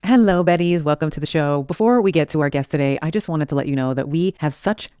Hello, Betties. Welcome to the show. Before we get to our guest today, I just wanted to let you know that we have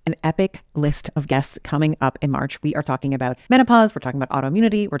such an epic list of guests coming up in March. We are talking about menopause, we're talking about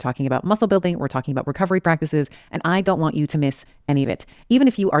autoimmunity, we're talking about muscle building, we're talking about recovery practices, and I don't want you to miss any of it. Even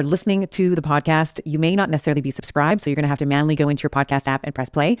if you are listening to the podcast, you may not necessarily be subscribed, so you're going to have to manually go into your podcast app and press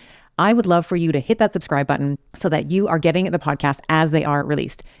play. I would love for you to hit that subscribe button so that you are getting the podcast as they are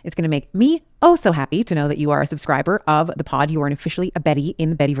released. It's going to make me so happy to know that you are a subscriber of the pod. You are officially a Betty in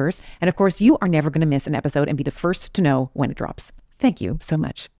the Bettyverse. And of course, you are never going to miss an episode and be the first to know when it drops. Thank you so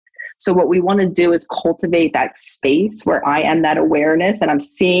much. So what we want to do is cultivate that space where I am that awareness and I'm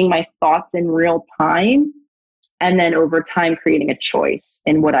seeing my thoughts in real time. And then over time, creating a choice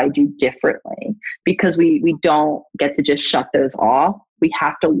in what I do differently, because we don't get to just shut those off. We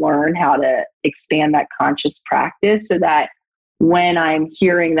have to learn how to expand that conscious practice so that when I'm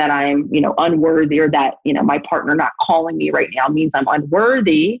hearing that I'm, unworthy, or that, my partner not calling me right now means I'm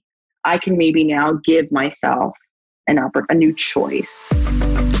unworthy, I can maybe now give myself a new choice.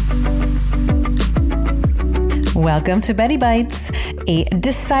 Welcome to Betty Bites, a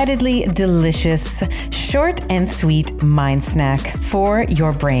decidedly delicious, short and sweet mind snack for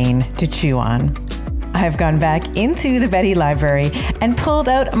your brain to chew on. I've gone back into the Betty library and pulled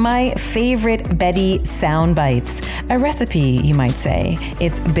out my favorite Betty sound bites, a recipe, you might say.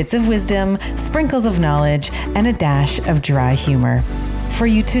 It's bits of wisdom, sprinkles of knowledge, and a dash of dry humor for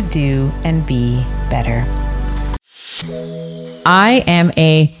you to do and be better. I am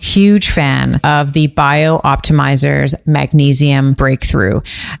a huge fan of the BioOptimizer's Magnesium Breakthrough.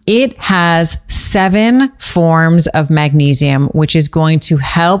 It has 7 forms of magnesium, which is going to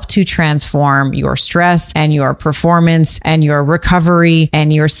help to transform your stress and your performance and your recovery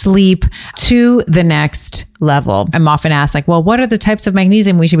and your sleep to the next level. I'm often asked, what are the types of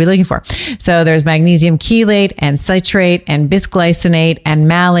magnesium we should be looking for? So there's magnesium chelate and citrate and bisglycinate and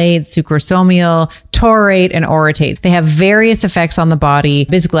malate, sucrosomial, taurate, and orotate. They have various effects on the body.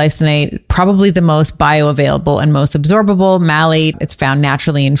 Bisglycinate, probably the most bioavailable and most absorbable. Malate, it's found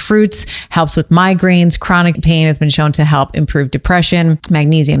naturally in fruits, helps with migraines, chronic pain, has been shown to help improve depression.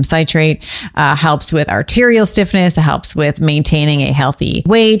 Magnesium citrate helps with arterial stiffness, it helps with maintaining a healthy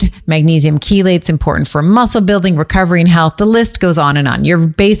weight. Magnesium chelate's important for muscle building, recovery, and health. The list goes on and on. You're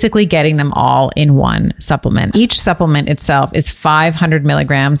basically getting them all in one supplement. Each supplement itself is 500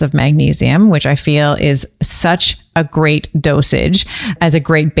 milligrams of magnesium, which I feel is such a great dosage as a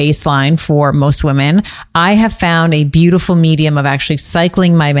great baseline for most women. I have found a beautiful medium of actually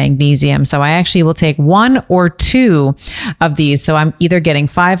cycling my magnesium. So I actually will take 1 or 2 of these. So I'm either getting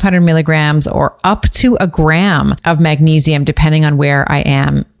 500 milligrams or up to a gram of magnesium, depending on where I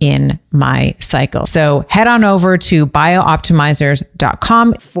am in my cycle. So head on over to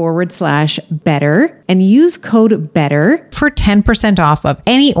biooptimizers.com/better and use code BETTER for 10% off of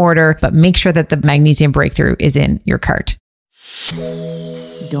any order, but make sure that the Magnesium Breakthrough is in your cart.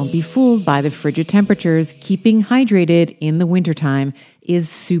 Don't be fooled by the frigid temperatures. Keeping hydrated in the wintertime is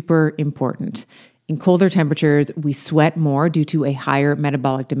super important. In colder temperatures, we sweat more due to a higher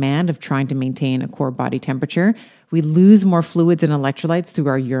metabolic demand of trying to maintain a core body temperature. We lose more fluids and electrolytes through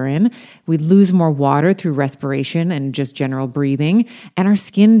our urine. We lose more water through respiration and just general breathing. And our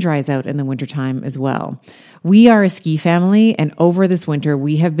skin dries out in the wintertime as well. We are a ski family, and over this winter,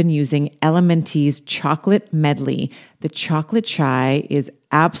 we have been using Elementi's chocolate medley. The chocolate chai is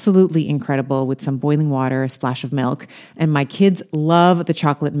absolutely incredible with some boiling water, a splash of milk, and my kids love the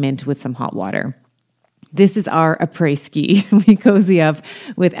chocolate mint with some hot water. This is our après-ski. We cozy up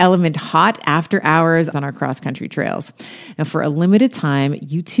with Element hot after hours on our cross-country trails. Now, for a limited time,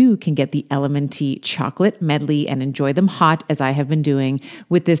 you too can get the Element chocolate medley and enjoy them hot, as I have been doing,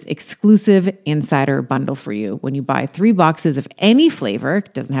 with this exclusive insider bundle for you. When you buy 3 boxes of any flavor,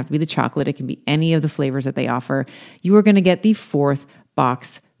 it doesn't have to be the chocolate, it can be any of the flavors that they offer, you are going to get the 4th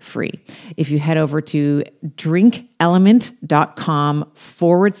box free. If you head over to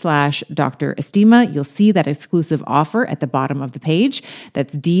drinkelement.com/Dr. Estima, you'll see that exclusive offer at the bottom of the page.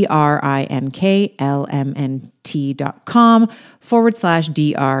 That's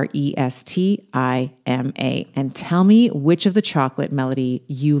drinklmnt.com/DRESTIMA. And tell me which of the chocolate melody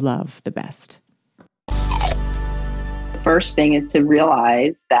you love the best. First thing is to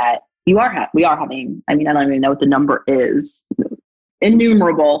realize that we are having, I don't even know what the number is,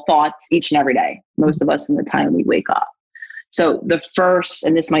 innumerable thoughts each and every day, most of us from the time we wake up. So the first,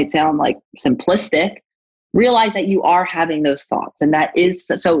 and this might sound like simplistic, realize that you are having those thoughts. And that is,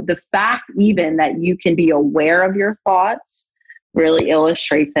 so the fact even that you can be aware of your thoughts really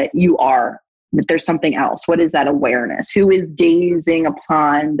illustrates that that there's something else. What is that awareness? Who is gazing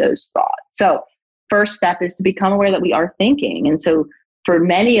upon those thoughts? So first step is to become aware that we are thinking. And so for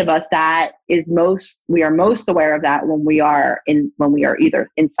many of us, we are most aware of that when we are either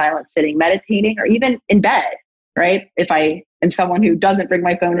in silent sitting, meditating, or even in bed, right? If I am someone who doesn't bring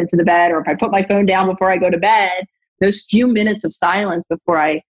my phone into the bed, or if I put my phone down before I go to bed, those few minutes of silence before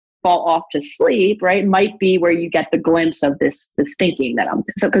I fall off to sleep, right, might be where you get the glimpse of this thinking that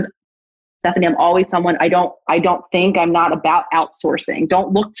because Stephanie, I'm always someone, I don't think, I'm not about outsourcing.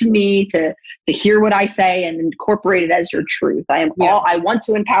 Don't look to me to hear what I say and incorporate it as your truth. I want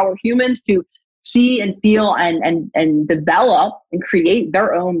to empower humans to see and feel and develop and create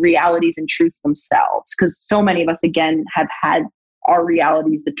their own realities and truths themselves. Because so many of us, again, have had our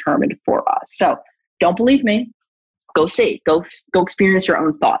realities determined for us. So don't believe me. Go see, go experience your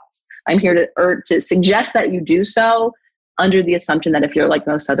own thoughts. I'm here to suggest that you do so under the assumption that if you're like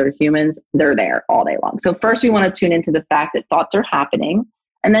most other humans, they're there all day long. So first we want to tune into the fact that thoughts are happening,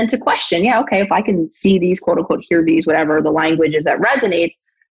 and then to question, if I can see these, quote unquote, hear these, whatever the language is that resonates,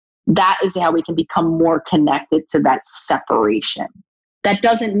 that is how we can become more connected to that separation. That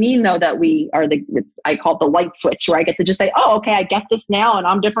doesn't mean though that we are I call it the light switch, where I get to just say, oh, okay, I get this now and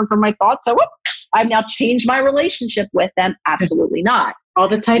I'm different from my thoughts. So I've now changed my relationship with them. Absolutely not. All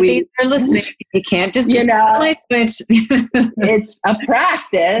the type A's are listening. You can't just light switch. It's a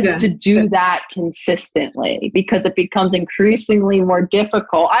practice to do that consistently, because it becomes increasingly more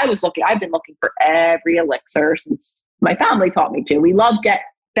difficult. I've been looking for every elixir since my family taught me to. We love get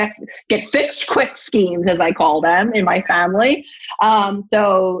fixed quick schemes, as I call them in my family.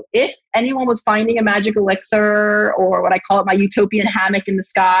 So if anyone was finding a magic elixir, or what I call it, my utopian hammock in the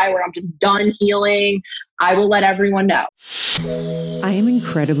sky, where I'm just done healing, I will let everyone know. I am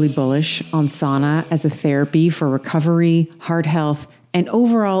incredibly bullish on sauna as a therapy for recovery, heart health, and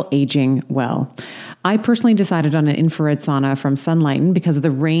overall aging well. I personally decided on an infrared sauna from Sunlighten because of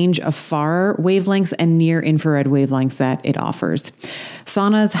the range of far wavelengths and near infrared wavelengths that it offers.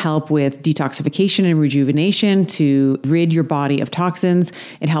 Saunas help with detoxification and rejuvenation to rid your body of toxins.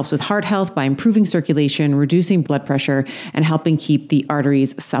 It helps with heart health by improving circulation, reducing blood pressure, and helping keep the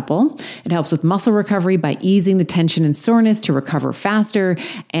arteries supple. It helps with muscle recovery by easing the tension and soreness to recover faster.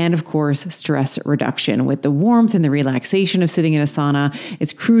 And of course, stress reduction. With the warmth and the relaxation of sitting in a sauna,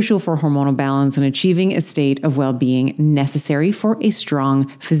 it's crucial for hormonal balance and achieving a state of well-being necessary for a strong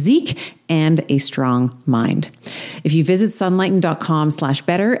physique and a strong mind. If you visit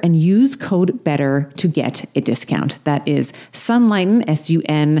sunlighten.com/better and use code BETTER to get a discount. That is Sunlighten,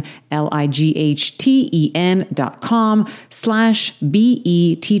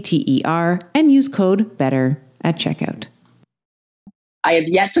 sunlighten.com/BETTER, and use code BETTER at checkout. I have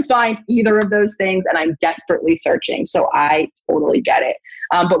yet to find either of those things, and I'm desperately searching. So I totally get it.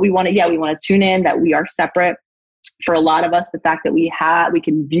 But we want to tune in that we are separate. For a lot of us, the fact that we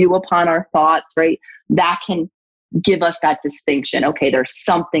can view upon our thoughts, right? That can give us that distinction. Okay, there's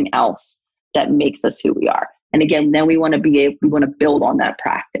something else that makes us who we are. And again, then we want to build on that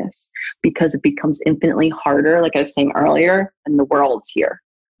practice, because it becomes infinitely harder, like I was saying earlier, and the world's here,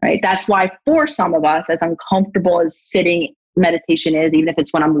 right? That's why for some of us, as uncomfortable as sitting meditation is, even if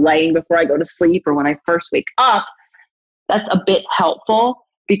it's when I'm laying before I go to sleep or when I first wake up, that's a bit helpful,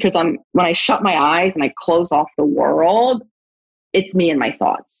 because when I shut my eyes and I close off the world, it's me and my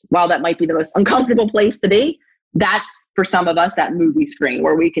thoughts. While that might be the most uncomfortable place to be, that's for some of us that movie screen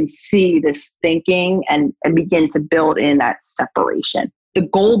where we can see this thinking and begin to build in that separation. The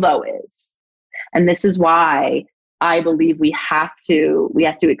goal though is, and this is why I believe we have to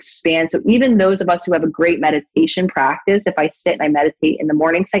expand. So even those of us who have a great meditation practice, if I sit and I meditate in the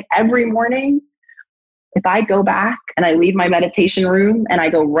morning, say every morning, if I go back and I leave my meditation room and I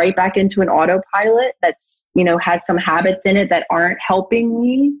go right back into an autopilot that's, has some habits in it that aren't helping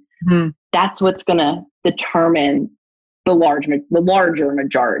me, that's what's going to determine the larger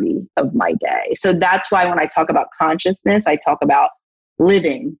majority of my day. So that's why when I talk about consciousness, I talk about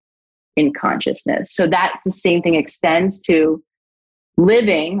living in consciousness. So that's the same thing extends to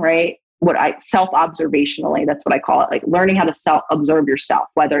living, right? Self-observationally, that's what I call it, like learning how to self-observe yourself,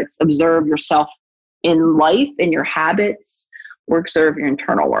 whether it's observe yourself in life, in your habits, or observe your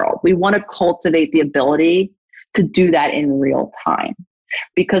internal world. We want to cultivate the ability to do that in real time,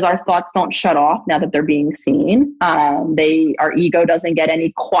 because our thoughts don't shut off now that they're being seen. Our ego doesn't get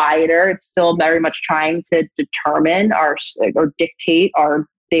any quieter. It's still very much trying to determine or dictate our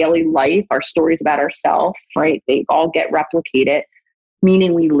daily life, our stories about ourselves, right? They all get replicated,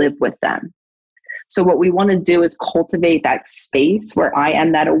 meaning we live with them. So what we want to do is cultivate that space where I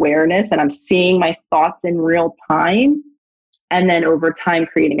am that awareness and I'm seeing my thoughts in real time. And then over time,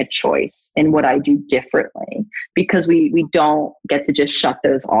 creating a choice in what I do differently, because we don't get to just shut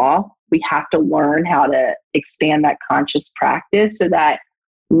those off. we have to learn how to expand that conscious practice so that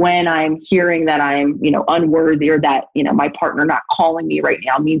when I'm hearing that I'm, unworthy, or that, my partner not calling me right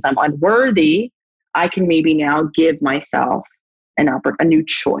now means I'm unworthy, I can maybe now give myself a new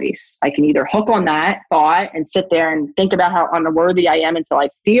choice. I can either hook on that thought and sit there and think about how unworthy I am until I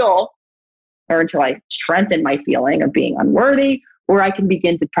strengthen my feeling of being unworthy, or I can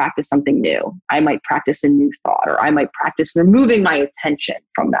begin to practice something new. I might practice a new thought, or I might practice removing my attention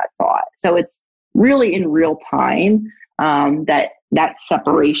from that thought. So it's really in real time that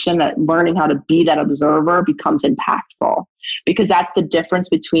separation, that learning how to be that observer becomes impactful, because that's the difference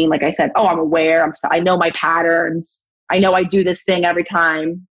between, like I said, I'm aware, I know my patterns, I know I do this thing every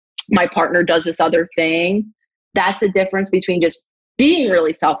time my partner does this other thing. That's the difference between just being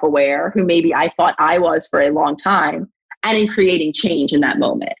really self-aware, who maybe I thought I was for a long time, and in creating change in that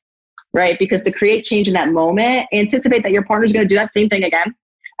moment, right? Because to create change in that moment, anticipate that your partner's going to do that same thing again.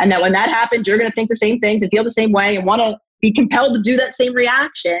 And that when that happens, you're going to think the same things and feel the same way and want to be compelled to do that same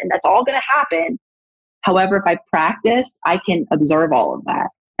reaction. That's all going to happen. However, if I practice, I can observe all of that.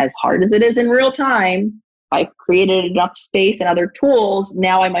 As hard as it is in real time, I've created enough space and other tools.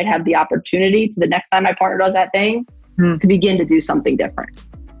 Now I might have the opportunity to, the next time my partner does that thing, to begin to do something different.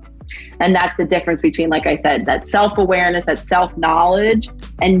 And that's the difference between, like I said, that self-awareness, that self-knowledge,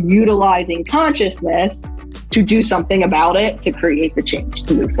 and utilizing consciousness to do something about it, to create the change,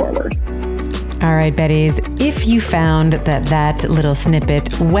 to move forward. All right, Betties, if you found that little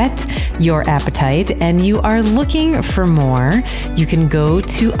snippet whet your appetite and you are looking for more, you can go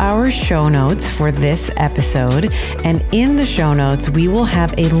to our show notes for this episode. And in the show notes, we will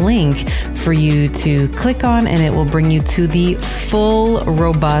have a link for you to click on, and it will bring you to the full,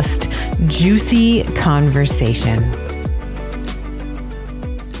 robust, juicy conversation.